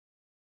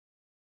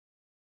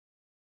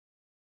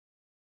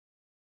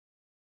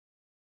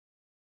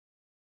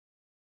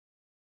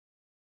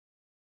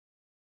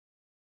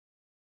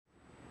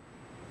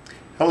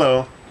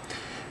Hello.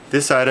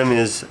 This item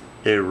is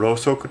a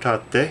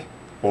Rousokutate,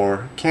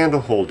 or candle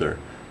holder,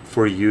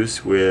 for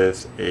use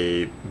with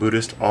a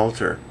Buddhist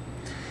altar.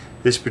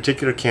 This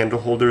particular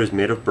candle holder is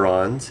made of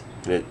bronze,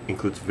 and it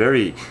includes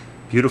very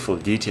beautiful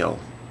detail.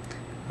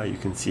 You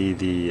can see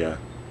the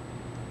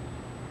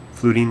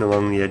fluting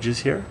along the edges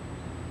here,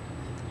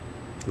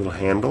 little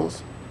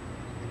handles.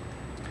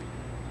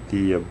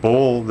 The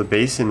bowl, the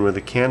basin where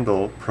the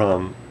candle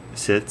prong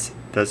sits,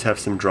 does have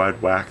some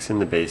dried wax in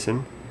the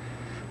basin,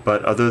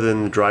 but other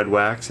than the dried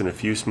wax and a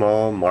few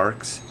small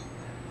marks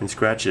and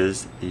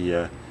scratches,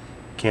 the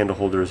candle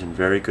holder is in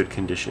very good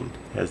condition.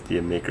 It has the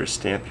maker's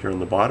stamp here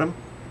on the bottom.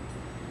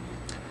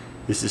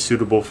 This is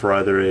suitable for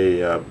either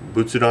a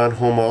Butsudan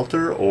home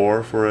altar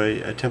or for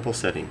a temple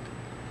setting.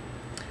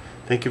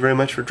 Thank you very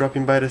much for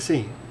dropping by to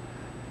see.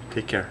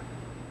 Take care.